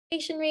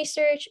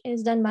research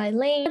is done by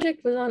Lane. The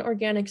project was on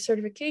organic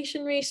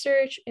certification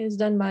research is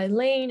done by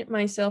Lane,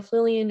 myself,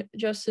 Lillian,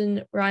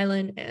 Justin,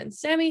 Rylan, and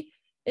Sammy.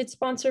 It's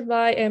sponsored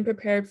by and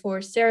prepared for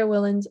Sarah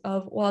Willens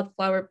of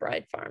Wildflower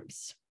Bride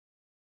Farms.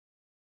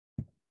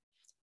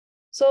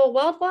 So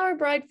Wildflower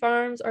Bride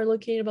Farms are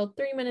located about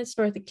 3 minutes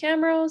north of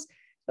Camrose,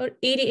 about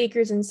 80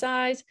 acres in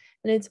size,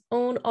 and it's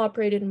owned,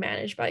 operated, and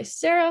managed by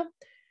Sarah.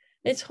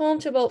 It's home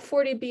to about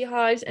 40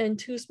 beehives and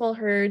 2 small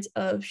herds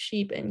of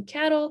sheep and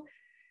cattle.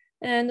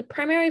 And the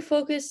primary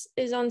focus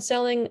is on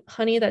selling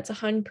honey that's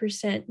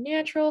 100%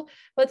 natural,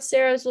 but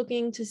Sarah's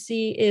looking to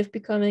see if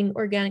becoming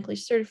organically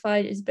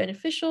certified is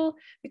beneficial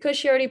because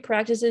she already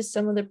practices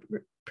some of the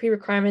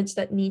pre-requirements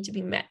that need to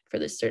be met for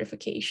this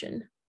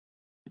certification.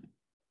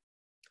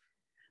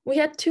 We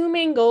had 2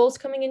 main goals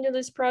coming into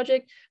this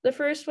project. The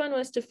first one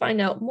was to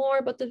find out more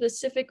about the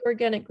specific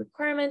organic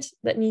requirements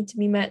that need to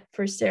be met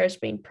for Sarah's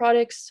main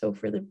products, so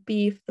for the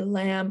beef, the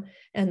lamb,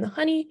 and the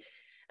honey,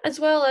 as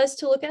well as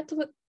to look at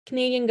what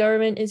Canadian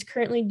government is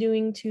currently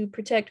doing to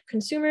protect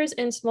consumers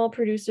and small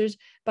producers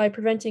by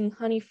preventing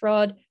honey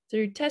fraud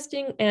through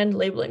testing and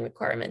labeling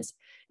requirements.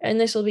 And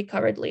this will be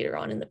covered later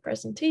on in the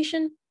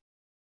presentation.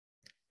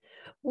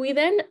 We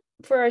then,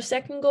 for our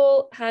second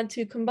goal, had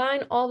to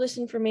combine all this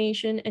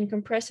information and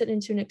compress it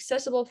into an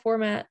accessible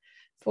format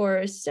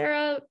for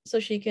Sarah so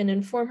she can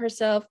inform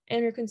herself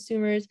and her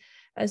consumers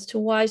as to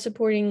why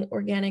supporting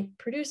organic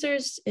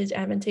producers is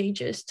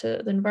advantageous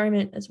to the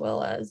environment as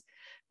well as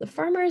the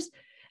farmers.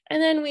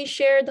 And then we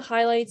shared the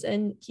highlights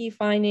and key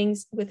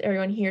findings with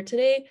everyone here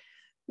today,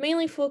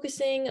 mainly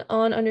focusing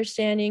on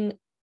understanding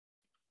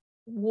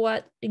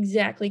what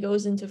exactly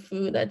goes into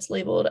food that's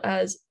labeled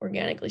as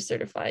organically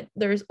certified.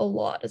 There's a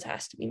lot that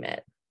has to be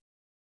met.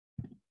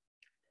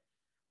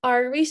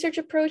 Our research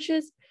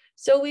approaches,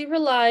 so we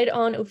relied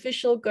on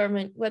official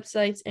government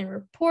websites and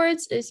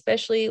reports,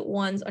 especially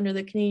ones under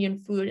the Canadian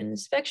Food and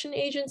Inspection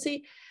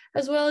Agency,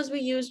 as well as we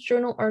used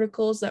journal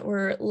articles that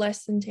were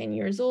less than 10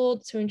 years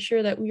old to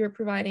ensure that we were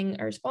providing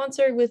our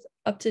sponsor with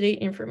up-to-date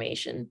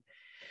information.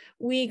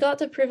 We got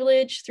the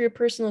privilege through a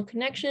personal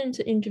connection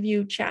to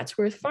interview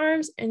Chatsworth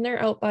Farms, and they're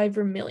out by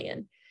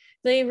Vermilion.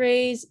 They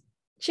raise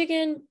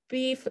chicken,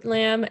 beef,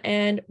 lamb,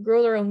 and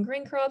grow their own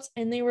grain crops,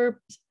 and they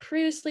were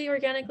previously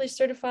organically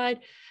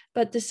certified,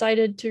 but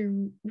decided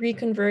to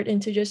reconvert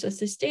into just a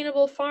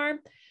sustainable farm.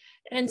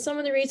 And some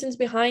of the reasons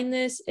behind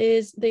this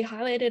is they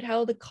highlighted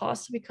how the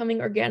cost of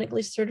becoming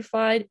organically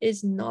certified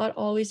is not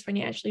always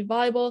financially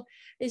viable,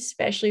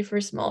 especially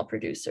for small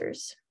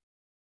producers.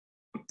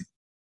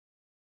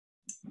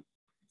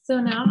 So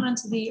now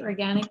onto the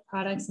organic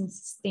products and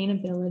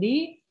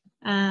sustainability.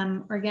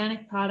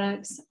 Organic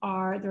products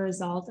are the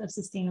result of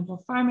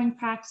sustainable farming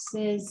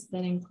practices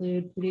that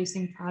include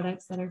producing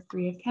products that are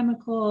free of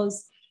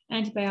chemicals,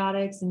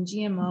 antibiotics, and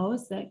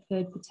GMOs that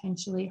could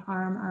potentially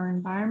harm our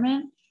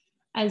environment.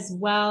 As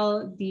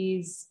well,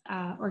 these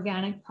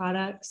organic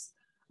products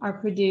are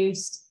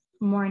produced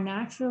more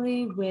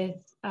naturally with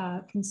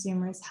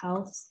consumers'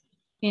 health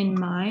in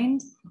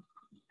mind.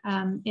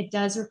 It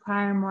does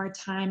require more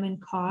time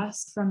and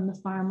cost from the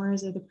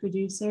farmers or the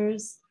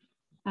producers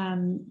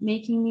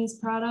making these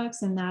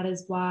products, and that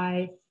is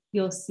why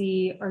you'll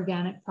see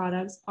organic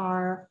products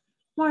are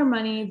more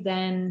money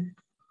than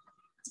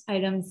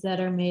items that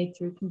are made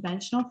through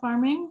conventional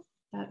farming.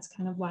 That's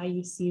kind of why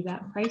you see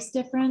that price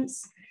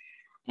difference.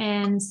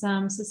 And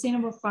some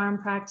sustainable farm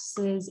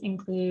practices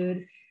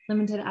include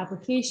limited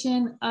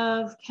application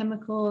of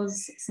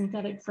chemicals,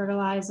 synthetic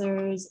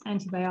fertilizers,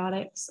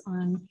 antibiotics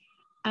on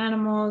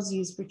animals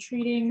used for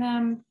treating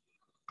them,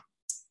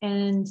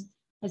 and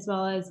as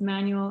well as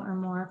manual or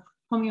more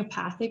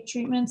homeopathic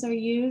treatments are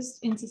used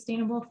in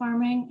sustainable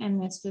farming.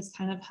 And this just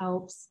kind of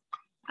helps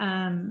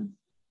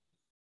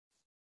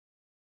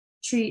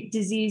treat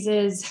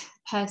diseases,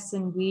 pests,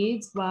 and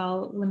weeds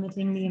while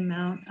limiting the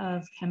amount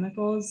of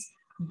chemicals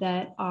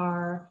that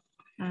are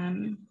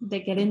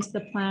that get into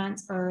the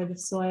plants or the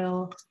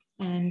soil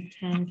and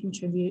can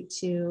contribute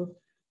to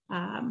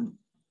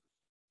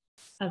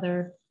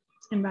other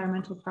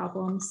environmental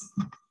problems.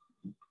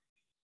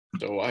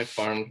 So why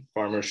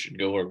farmers should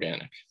go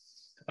organic?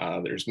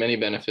 There's many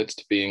benefits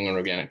to being an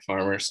organic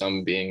farmer,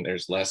 some being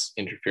there's less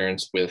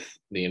interference with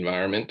the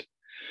environment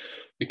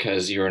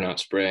because you're not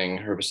spraying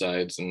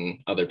herbicides and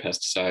other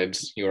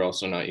pesticides. You're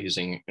also not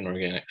using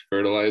inorganic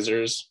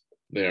fertilizers.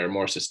 There are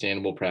more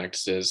sustainable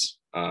practices.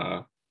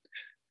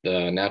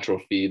 The natural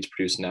feeds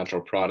produce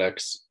natural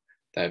products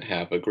that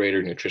have a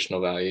greater nutritional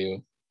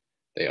value.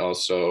 They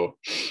also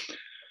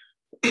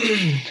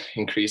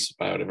increase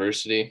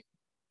biodiversity,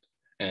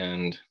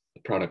 and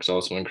the products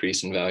also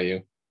increase in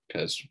value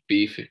because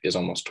beef is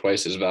almost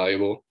twice as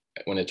valuable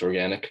when it's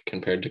organic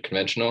compared to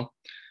conventional.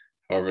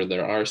 However,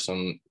 there are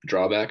some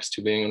drawbacks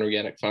to being an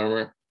organic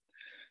farmer.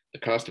 The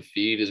cost of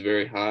feed is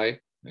very high.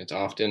 It's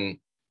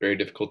often very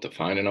difficult to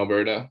find in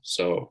Alberta.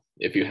 So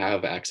if you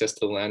have access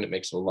to the land, it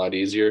makes it a lot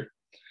easier.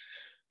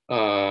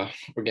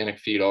 Organic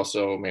feed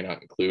also may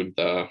not include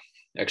the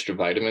extra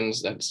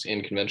vitamins that's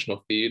in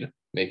conventional feed,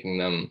 making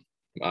them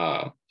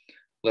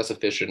less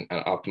efficient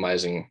at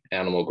optimizing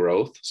animal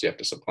growth, so you have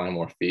to supply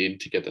more feed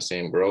to get the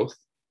same growth.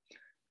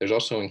 There's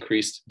also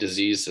increased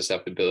disease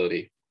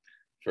susceptibility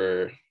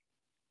for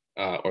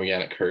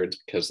organic herds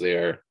because they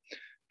are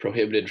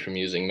prohibited from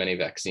using many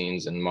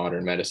vaccines and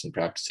modern medicine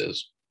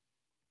practices.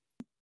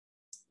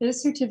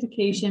 Is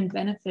certification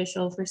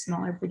beneficial for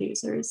smaller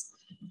producers?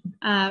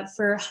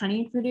 For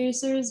honey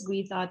producers,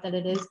 we thought that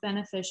it is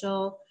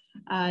beneficial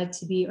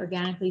to be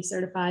organically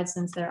certified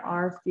since there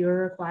are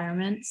fewer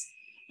requirements.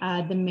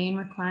 The main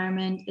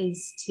requirement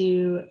is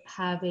to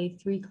have a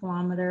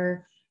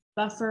 3-kilometer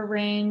buffer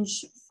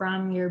range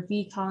from your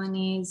bee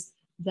colonies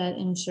that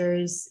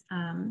ensures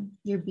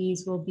your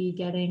bees will be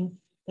getting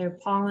their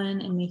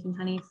pollen and making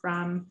honey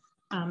from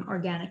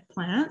organic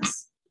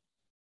plants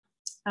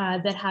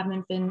that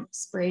haven't been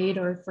sprayed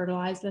or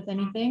fertilized with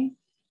anything.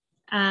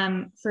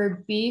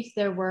 For beef,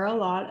 there were a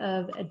lot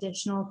of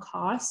additional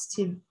costs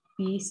to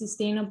be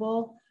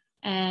sustainable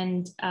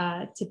and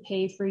to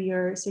pay for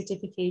your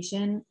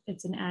certification.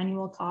 It's an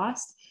annual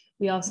cost.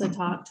 We also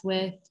talked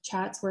with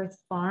Chatsworth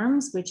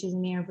Farms, which is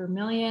near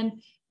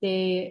Vermilion.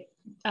 They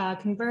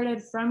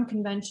converted from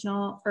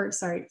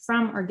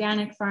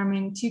organic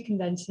farming to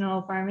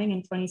conventional farming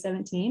in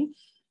 2017.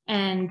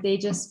 And they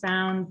just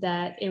found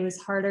that it was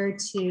harder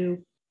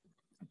to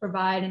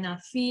provide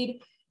enough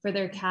feed for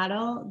their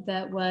cattle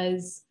that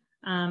was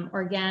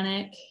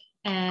organic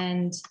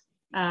and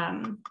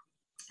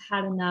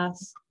had enough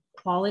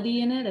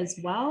quality in it as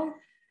well.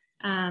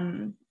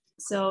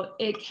 So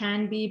it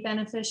can be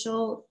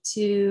beneficial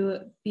to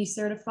be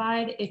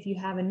certified if you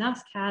have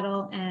enough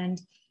cattle and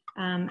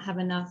have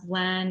enough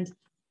land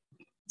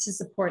to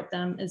support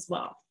them as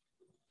well.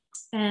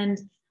 And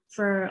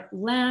for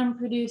lamb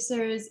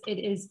producers, it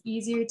is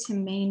easier to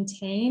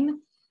maintain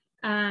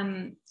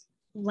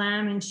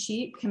lamb and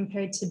sheep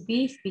compared to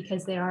beef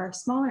because they are a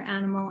smaller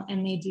animal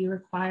and they do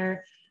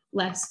require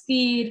less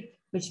feed,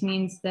 which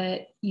means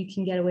that you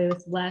can get away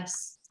with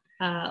less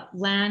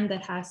land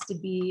that has to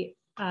be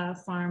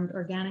farmed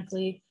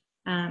organically,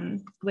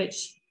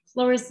 which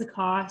lowers the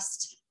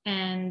cost.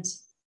 And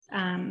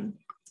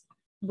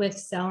with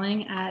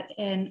selling at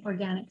an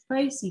organic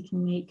price, you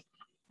can make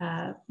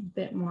a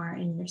bit more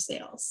in your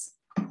sales.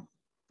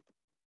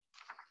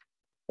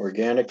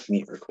 Organic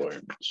meat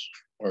requirements.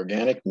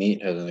 Organic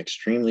meat has an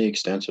extremely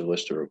extensive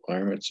list of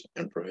requirements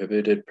and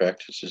prohibited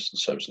practices and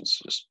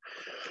substances.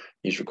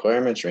 These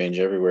requirements range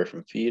everywhere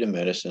from feed and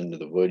medicine to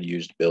the wood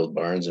used to build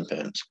barns and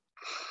pens.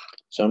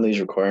 Some of these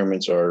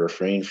requirements are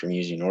refrain from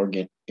using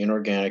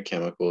inorganic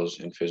chemicals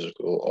and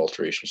physical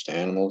alterations to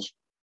animals.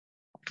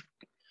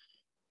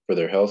 For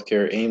their health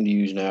care, aim to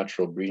use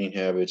natural breeding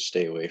habits,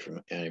 stay away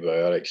from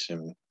antibiotics,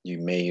 and you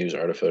may use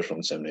artificial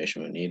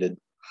insemination when needed.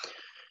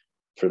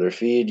 For their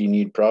feed, you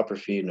need proper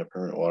feed and a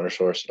permanent water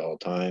source at all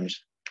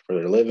times. For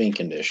their living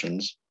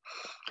conditions,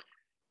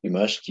 you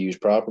must use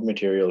proper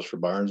materials for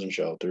barns and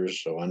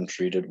shelters, so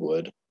untreated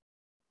wood.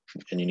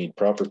 And you need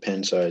proper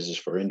pen sizes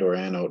for indoor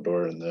and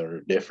outdoor, and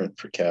they're different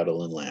for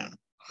cattle and lamb.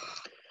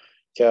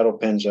 Cattle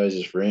pen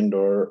sizes for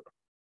indoor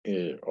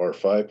are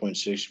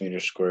 5.6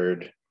 meters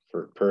squared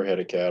per head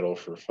of cattle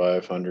for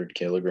 500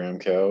 kilogram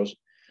cows,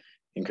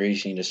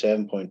 increasing to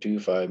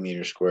 7.25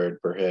 meters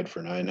squared per head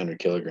for 900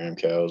 kilogram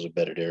cows of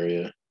bedded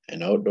area,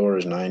 and outdoor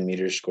is 9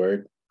 meters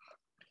squared.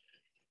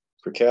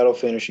 For cattle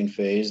finishing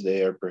phase,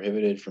 they are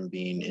prohibited from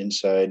being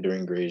inside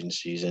during grazing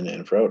season,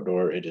 and for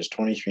outdoor, it is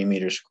 23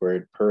 meters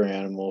squared per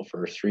animal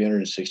for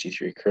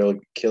 363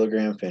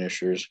 kilogram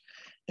finishers,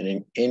 and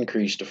an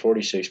increase to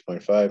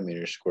 46.5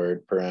 meters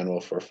squared per animal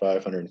for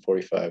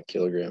 545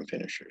 kilogram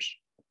finishers.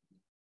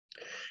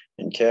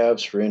 And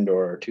calves for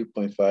indoor are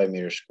 2.5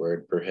 meters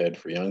squared per head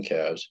for young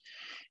calves,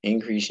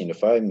 increasing to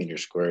 5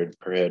 meters squared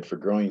per head for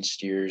growing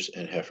steers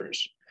and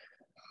heifers.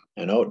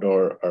 And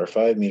outdoor are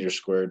 5 meters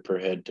squared per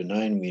head to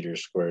 9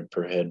 meters squared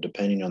per head,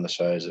 depending on the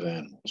size of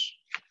animals.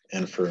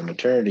 And for a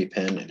maternity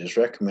pen, it is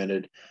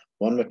recommended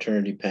 1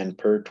 maternity pen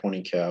per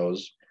 20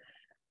 cows,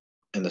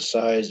 and the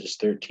size is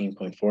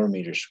 13.4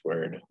 meters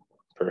squared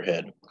per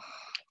head.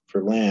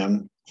 For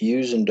lamb,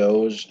 ewes and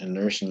does and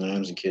nursing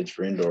lambs and kids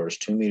for indoors,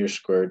 2 meters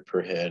squared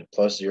per head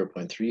plus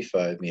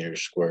 0.35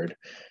 meters squared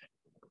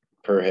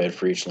per head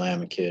for each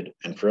lamb and kid.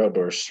 And for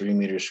outdoors, 3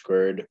 meters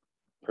squared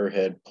per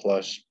head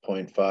plus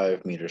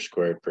 0.5 meters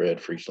squared per head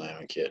for each lamb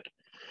and kid.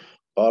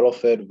 Bottle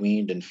fed,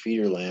 weaned, and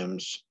feeder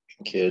lambs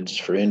and kids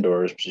for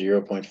indoors,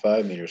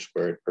 0.5 meters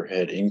squared per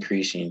head,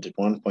 increasing to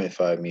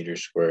 1.5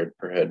 meters squared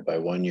per head by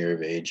 1 year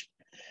of age.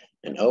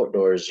 And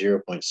outdoors,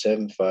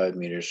 0.75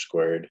 meters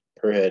squared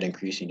per head,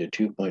 increasing to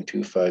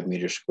 2.25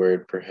 meters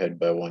squared per head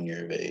by 1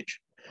 year of age.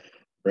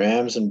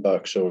 Rams and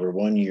bucks over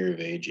 1 year of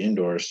age,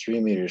 indoors 3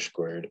 meters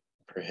squared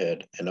per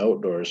head, and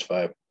outdoors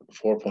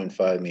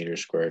 4.5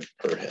 meters squared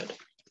per head.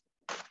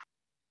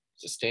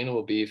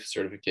 Sustainable beef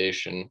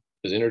certification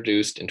was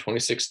introduced in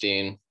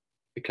 2016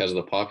 because of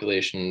the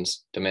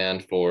population's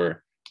demand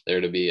for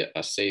there to be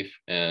a safe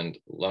and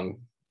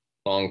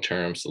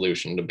long-term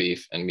solution to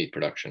beef and meat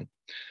production.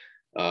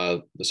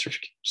 The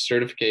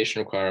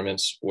certification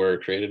requirements were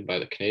created by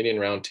the Canadian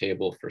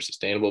Roundtable for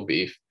Sustainable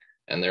Beef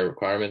and their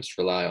requirements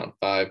rely on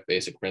 5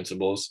 basic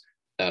principles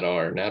that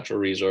are natural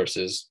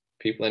resources,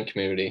 people and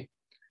community,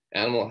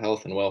 animal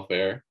health and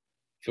welfare,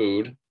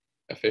 food,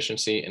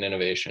 efficiency and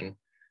innovation.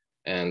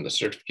 And the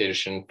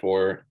certification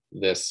for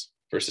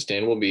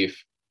sustainable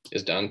beef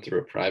is done through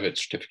a private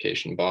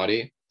certification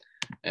body,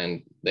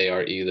 and they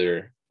are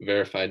either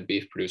Verified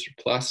Beef Producer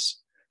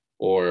Plus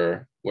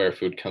or Where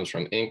Food Comes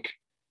From Inc.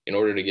 In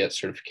order to get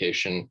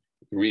certification,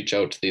 reach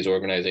out to these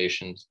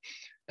organizations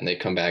and they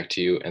come back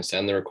to you and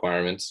send the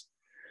requirements,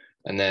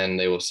 and then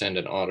they will send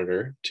an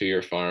auditor to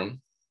your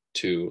farm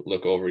to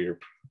look over your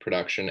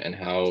production and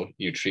how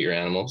you treat your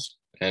animals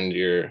and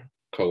your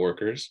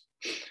co-workers.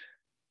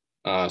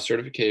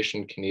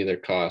 Certification can either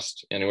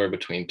cost anywhere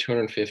between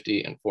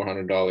 $250 and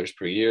 $400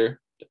 per year,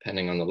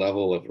 depending on the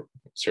level of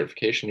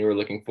certification you are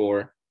looking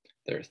for.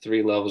 There are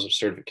 3 levels of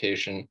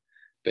certification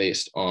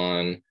based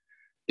on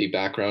the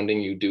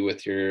backgrounding you do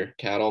with your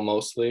cattle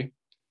mostly.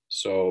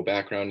 So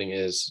backgrounding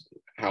is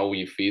how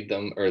you feed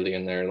them early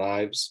in their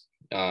lives.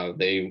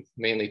 They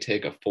mainly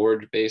take a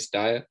forage-based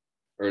diet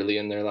early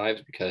in their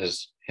lives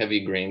because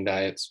heavy grain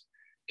diets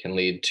can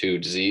lead to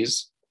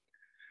disease.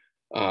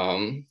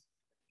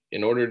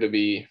 In order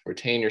to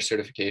retain your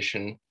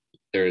certification,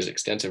 there is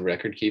extensive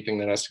record keeping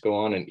that has to go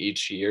on, and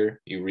each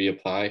year you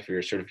reapply for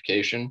your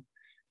certification.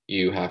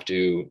 You have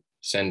to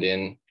send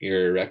in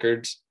your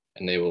records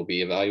and they will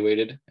be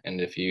evaluated.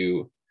 And if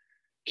you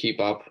keep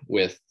up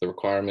with the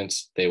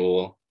requirements, they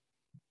will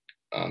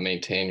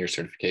maintain your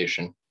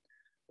certification.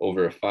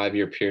 Over a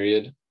 5-year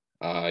period,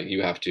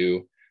 you have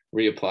to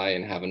reapply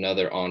and have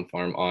another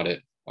on-farm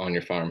audit on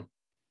your farm.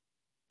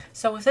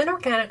 So within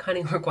organic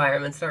hunting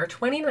requirements, there are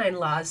 29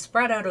 laws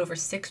spread out over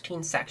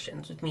 16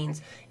 sections, which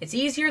means it's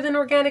easier than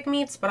organic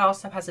meats, but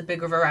also has a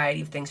bigger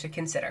variety of things to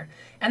consider.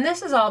 And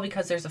this is all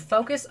because there's a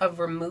focus of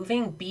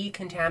removing bee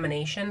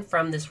contamination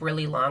from this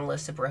really long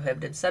list of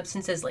prohibited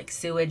substances like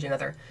sewage and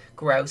other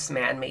gross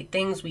man-made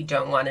things we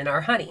don't want in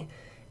our honey.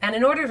 And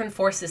in order to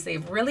enforce this, they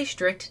have really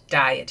strict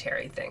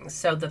dietary things.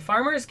 So the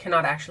farmers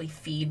cannot actually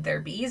feed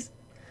their bees.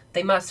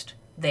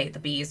 The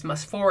bees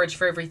must forage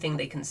for everything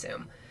they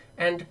consume.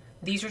 And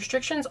these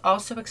restrictions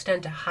also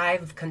extend to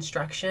hive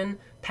construction,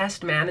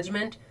 pest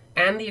management,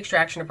 and the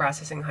extraction and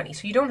processing of honey.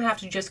 So you don't have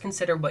to just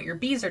consider what your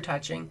bees are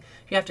touching.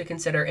 You have to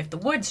consider if the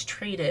wood's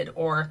treated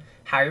or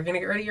how you're going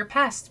to get rid of your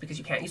pests because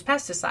you can't use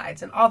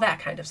pesticides and all that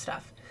kind of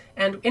stuff.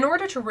 And in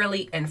order to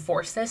really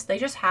enforce this, they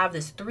just have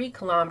this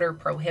 3-kilometer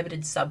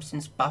prohibited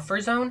substance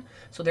buffer zone.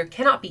 So there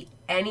cannot be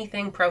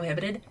anything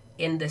prohibited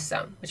in this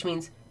zone, which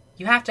means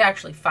you have to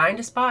actually find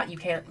a spot. You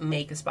can't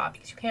make a spot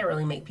because you can't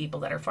really make people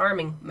that are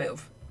farming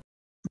move.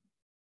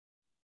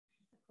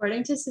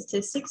 According to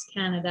Statistics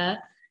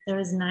Canada, there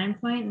was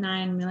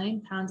 9.9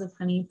 million pounds of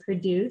honey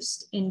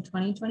produced in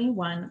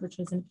 2021, which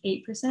was an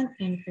 8%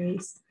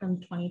 increase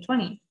from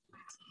 2020.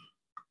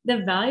 The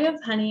value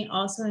of honey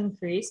also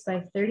increased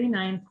by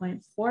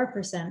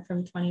 39.4%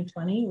 from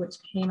 2020, which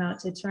came out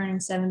to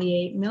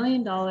 $278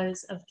 million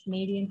of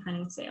Canadian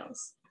honey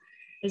sales.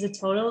 There's a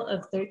total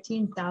of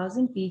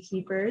 13,000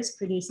 beekeepers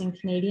producing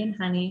Canadian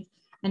honey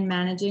and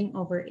managing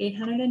over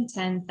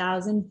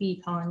 810,000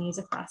 bee colonies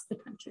across the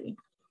country.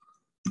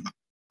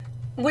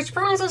 Which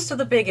brings us to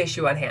the big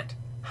issue on hand,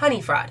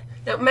 honey fraud.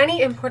 Now,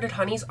 many imported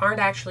honeys aren't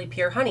actually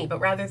pure honey, but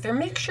rather they're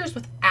mixtures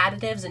with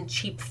additives and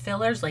cheap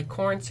fillers like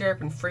corn syrup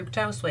and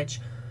fructose,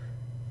 which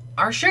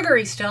are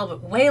sugary still,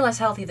 but way less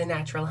healthy than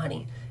natural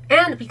honey.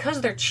 And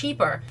because they're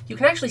cheaper, you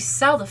can actually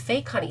sell the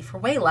fake honey for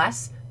way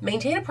less,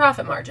 maintain a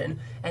profit margin,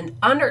 and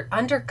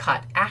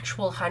undercut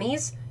actual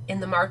honeys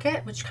in the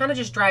market, which kind of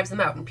just drives them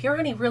out. And pure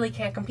honey really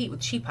can't compete with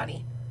cheap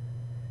honey.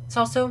 It's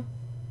also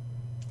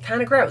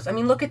kind of gross. I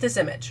mean, look at this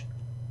image.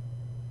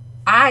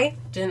 I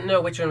didn't know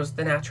which one was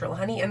the natural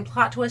honey, and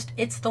plot twist,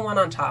 it's the one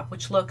on top,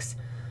 which looks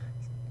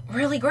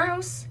really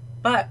gross,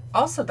 but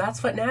also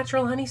that's what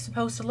natural honey's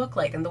supposed to look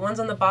like. And the ones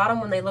on the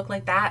bottom, when they look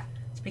like that,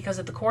 it's because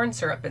of the corn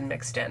syrup been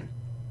mixed in.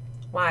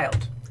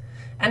 Wild.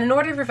 And in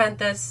order to prevent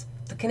this,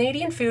 the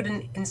Canadian Food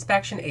and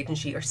Inspection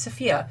Agency, or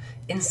CFIA,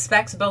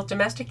 inspects both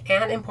domestic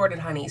and imported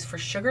honeys for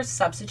sugar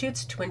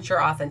substitutes to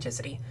ensure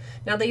authenticity.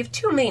 Now, they have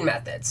 2 main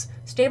methods,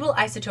 stable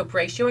isotope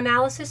ratio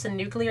analysis and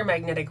nuclear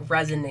magnetic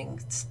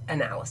resonance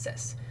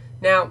analysis.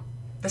 Now,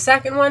 the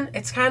second one,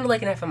 it's kind of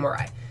like an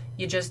fMRI.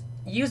 You just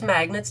use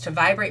magnets to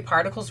vibrate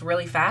particles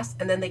really fast,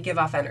 and then they give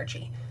off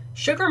energy.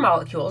 Sugar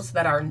molecules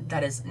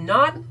that is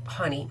not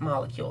honey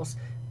molecules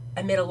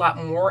emit a lot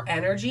more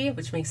energy,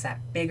 which makes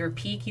that bigger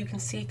peak you can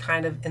see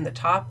kind of in the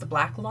top, the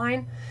black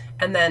line,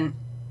 and then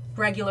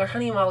regular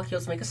honey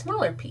molecules make a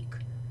smaller peak.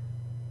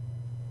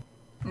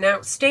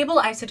 Now, stable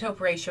isotope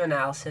ratio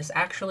analysis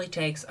actually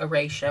takes a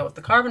ratio of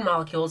the carbon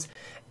molecules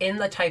in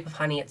the type of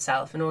honey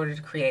itself in order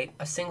to create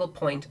a single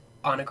point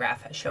on a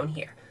graph as shown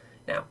here.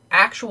 Now,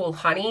 actual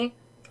honey,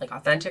 like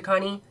authentic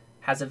honey,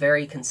 has a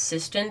very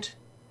consistent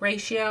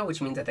ratio,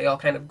 which means that they all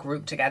kind of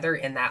group together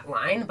in that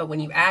line, but when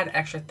you add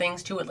extra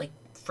things to it, like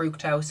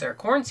fructose or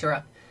corn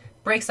syrup,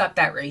 breaks up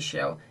that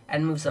ratio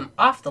and moves them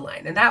off the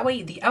line. And that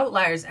way, the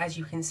outliers, as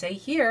you can see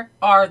here,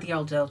 are the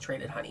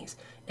adulterated honeys.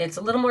 It's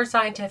a little more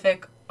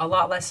scientific, a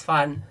lot less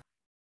fun.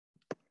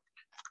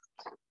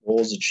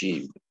 Goals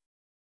achieved.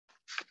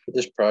 For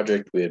this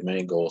project, we had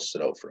many goals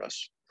set out for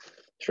us.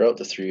 Throughout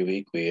the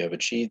 3-week, we have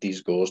achieved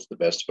these goals to the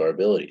best of our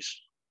abilities.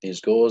 These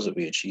goals that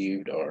we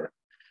achieved are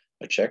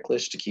a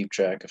checklist to keep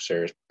track of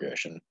SARA's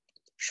progression,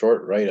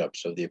 short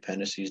write-ups of the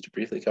appendices to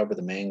briefly cover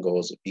the main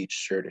goals of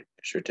each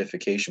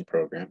certification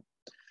program,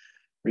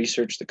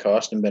 research the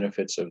cost and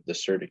benefits of the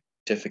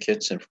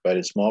certificates and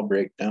provided small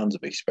breakdowns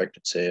of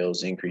expected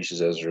sales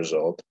increases as a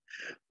result,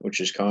 which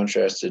is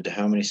contrasted to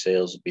how many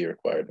sales would be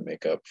required to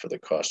make up for the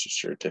cost of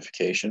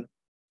certification.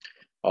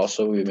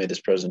 Also, we made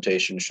this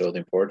presentation to show the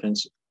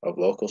importance of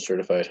local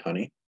certified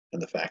honey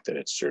and the fact that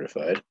it's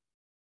certified.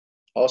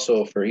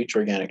 Also, for each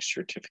organic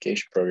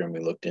certification program we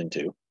looked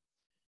into,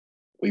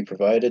 we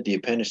provided the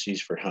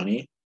appendices for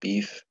honey,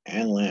 beef,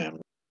 and lamb.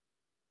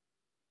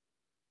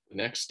 The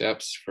next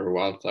steps for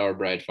Wildflower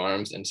Bride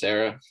Farms and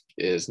SARA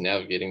is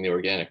navigating the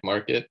organic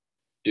market.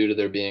 Due to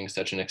there being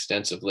such an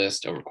extensive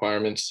list of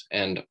requirements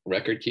and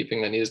record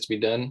keeping that needs to be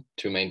done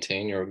to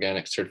maintain your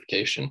organic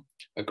certification,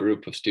 a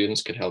group of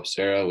students could help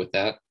SARA with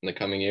that in the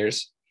coming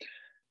years.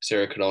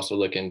 SARA could also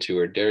look into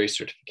her dairy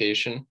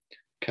certification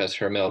because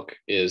her milk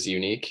is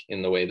unique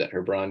in the way that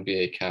her Braun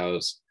VA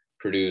cows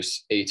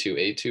produce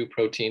A2A2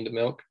 proteined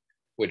milk,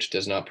 which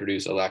does not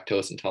produce a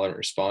lactose intolerant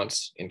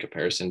response in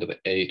comparison to the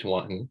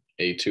A1,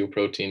 A2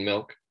 protein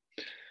milk.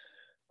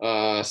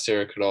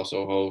 SARA could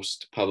also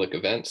host public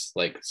events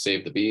like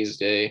Save the Bees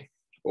Day,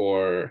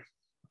 or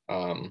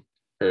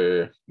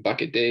her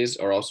bucket days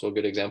are also a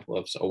good example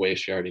of a way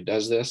she already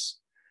does this.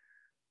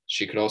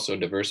 She could also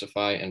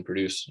diversify and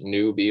produce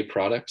new bee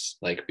products,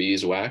 like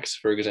beeswax,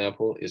 for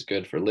example, is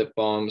good for lip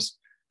balms,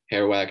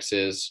 hair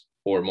waxes,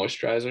 or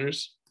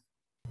moisturizers.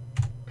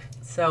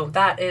 So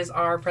that is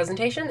our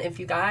presentation. If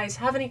you guys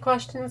have any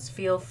questions,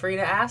 feel free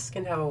to ask,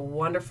 and have a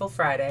wonderful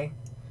Friday.